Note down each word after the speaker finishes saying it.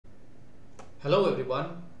Hello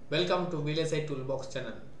everyone, welcome to VLSI Toolbox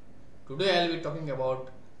channel. Today I will be talking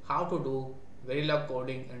about how to do Verilog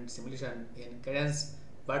coding and simulation in Cadence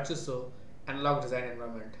Virtuoso analog design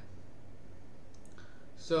environment.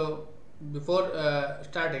 So before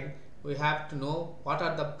starting, we have to know what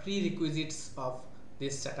are the prerequisites of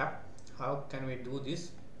this setup. How can we do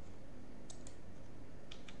this?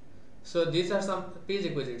 So these are some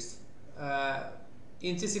prerequisites.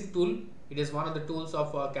 Incisive tool, it is one of the tools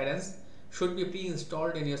of Cadence, should be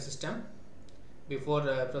pre-installed in your system before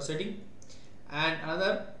proceeding, and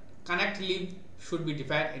another connect lib should be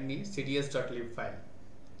defined in the cds.lib file.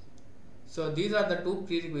 So these are the two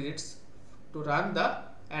prerequisites to run the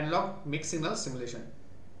analog mixed signal simulation.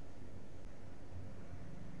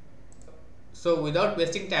 So without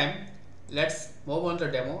wasting time, let's move on to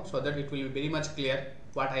the demo so that it will be very much clear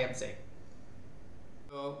what I am saying.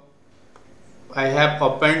 So I have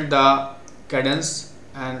opened the Cadence,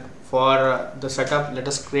 and for the setup let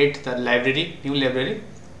us create the library, new library.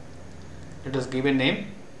 Let us give a name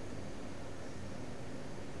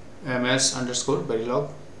AMS underscore Verilog,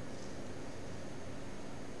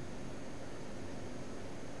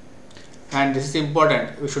 and this is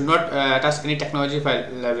important. We should not attach any technology file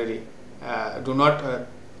library. Do not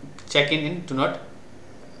check in do not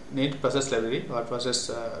need process library or process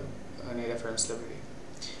any reference library.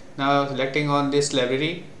 Now selecting on this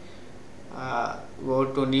library, go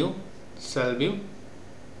to new cell view.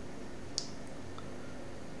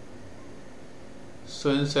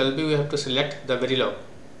 So in cell view we have to select the Verilog,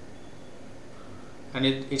 and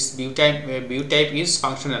its view type is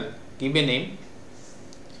functional. Give a name.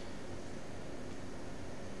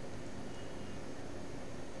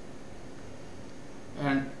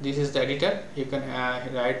 And this is the editor. You can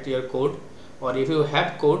write your code, or if you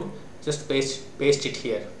have code, just paste it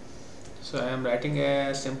here. So I am writing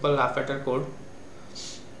a simple half letter code.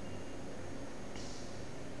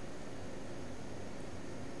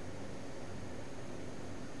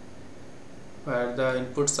 Where the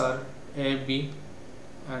inputs are A, B,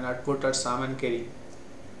 and output are sum and carry.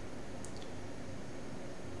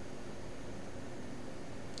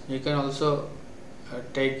 You can also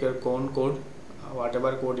take your own code,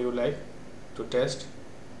 whatever code you like to test,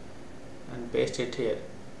 and paste it here.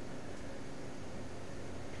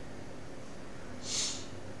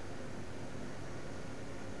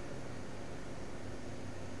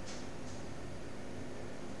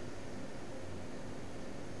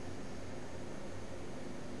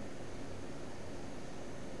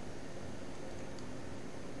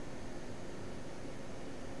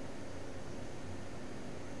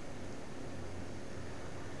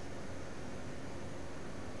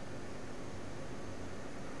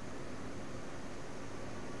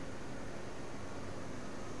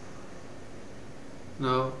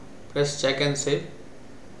 Now press check and save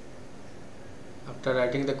after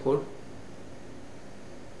writing the code.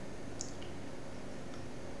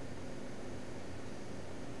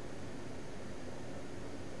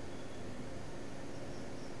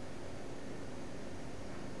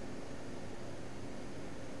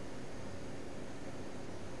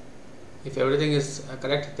 If everything is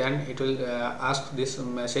correct, then it will ask this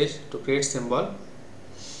message to create symbol.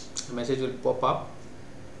 A message will pop up,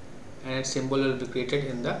 and its symbol will be created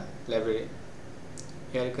in the library.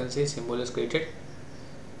 Here you can see symbol is created.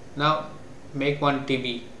 Now make one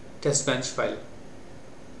TB test bench file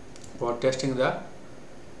for testing the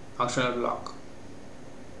functional block.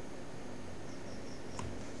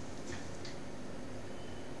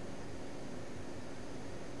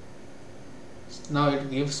 Now it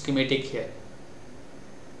gives schematic here.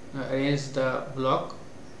 Now arrange the block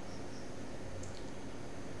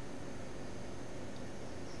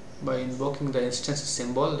by invoking the instance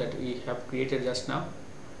symbol that we have created just now.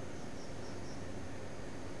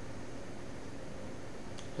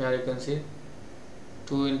 Here you can see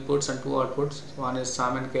two inputs and two outputs. One is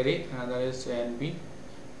sum and carry, another is A and B.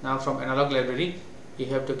 Now from analog library, you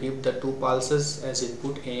have to give the two pulses as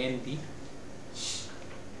input A and B.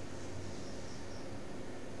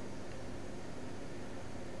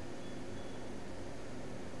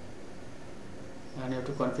 And you have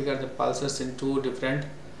to configure the pulses in two different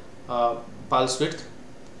pulse width.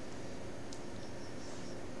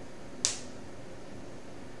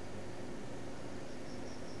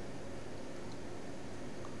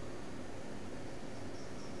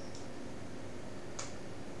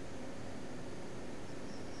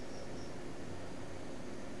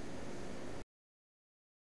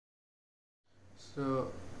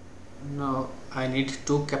 So now I need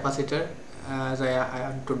two capacitor as I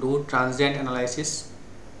have to do transient analysis.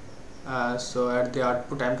 So at the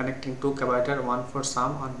output I am connecting two capacitor, one for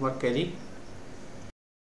sum, one for carry.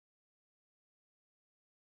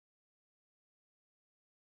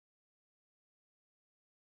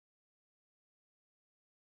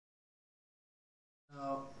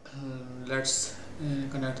 Now let's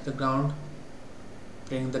connect the ground,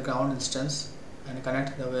 bring the ground instance and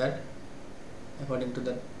connect the wire according to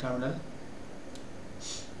the terminal.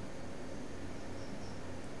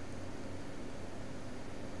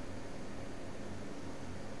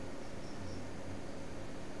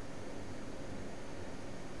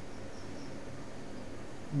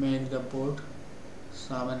 Make the port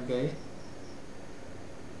Sam and carry.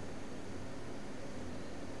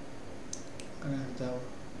 Connect the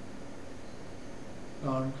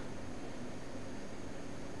ground.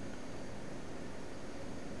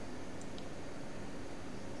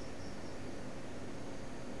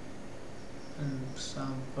 And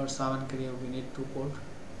for Sam and carry we need 2 port,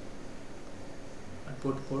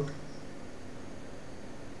 output port.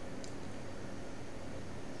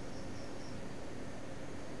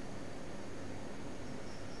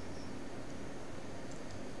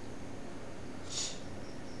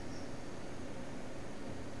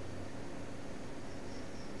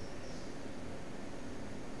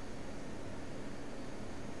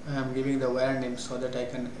 I am giving the wire name so that I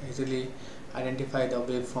can easily identify the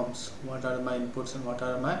waveforms, what are my inputs and what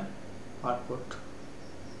are my output.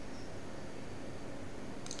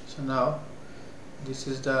 So now this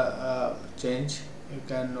is the change. You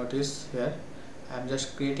can notice here I am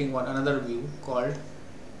just creating another view called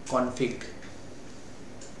config.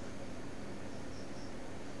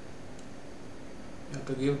 You have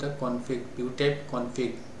to give the config, view type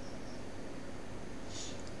config,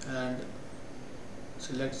 and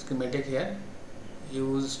select schematic here,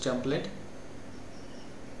 use template,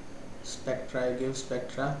 spectra, give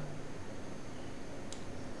spectra,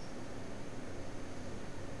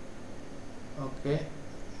 okay.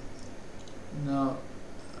 Now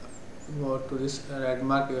go to this red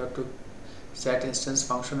mark, you have to set instance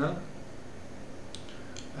functional,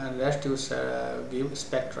 and rest you give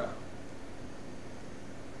spectra.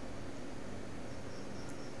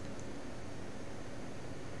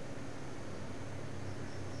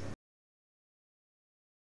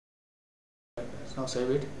 Now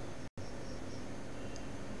save it.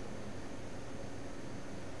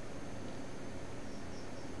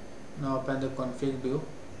 Now open the config view.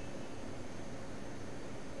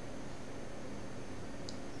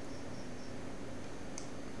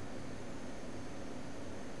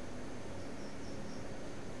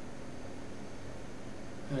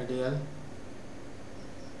 Ideal.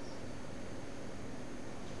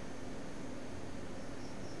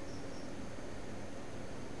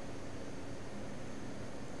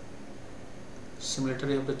 Simulator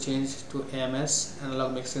you have to change to AMS,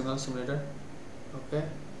 analog mixed signal simulator. Okay,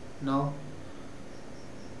 now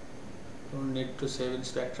don't need to save in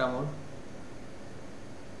spectra mode.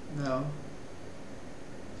 Now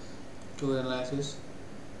to analysis,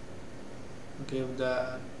 give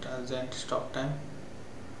the transient stop time.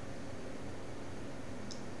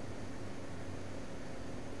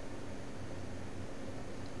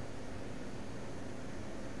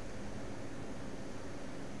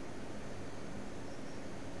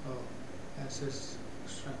 Access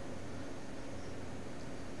extra.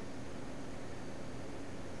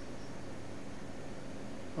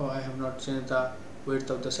 Oh, I have not changed the width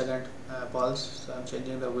of the second pulse, so I am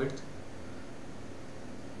changing the width.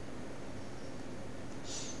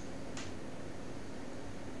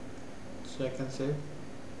 So I can save.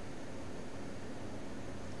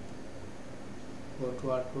 Go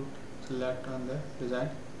to output, select on the design.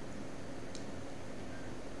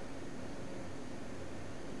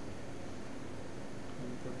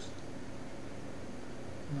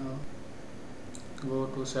 Now go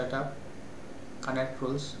to setup, connect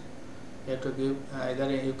rules. You have to give either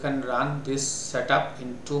you can run this setup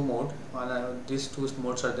in 2 mode. These 2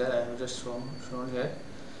 modes are there. I have just shown here.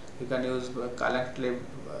 You can use connect lib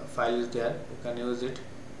file is there. You can use it.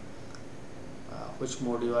 Which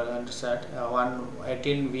mode you are going to set?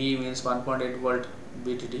 118V means 1.8 volt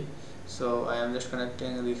BTD. So I am just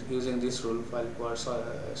connecting using this rule file for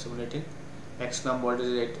simulating. Maximum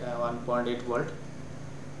voltage is 1.8 volt.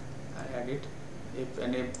 Add it. If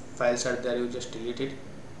any files are there, you just delete it.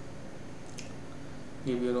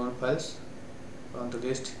 Give your own files on the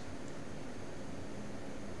list.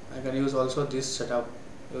 I can use also this setup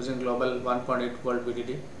using global 1.8 volt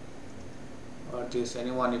BTD, or this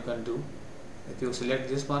anyone you can do. If you select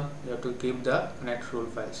this one, you have to keep the connect rule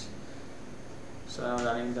files. So I am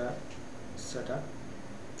running the setup.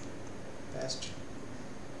 Test.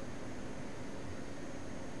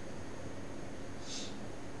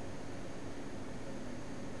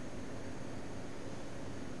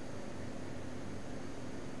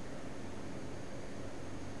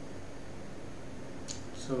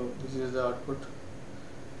 So this is the output.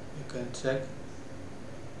 You can check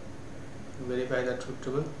verify the truth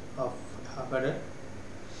table of half adder.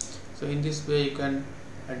 So in this way you can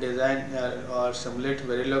design or simulate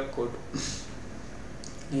Verilog code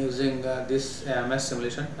using this AMS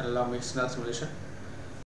simulation, analog mixed signal simulation.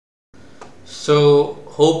 So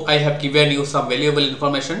hope I have given you some valuable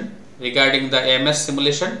information regarding the AMS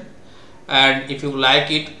simulation, and if you like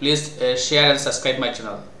it, please share and subscribe my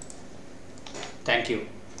channel. Thank you.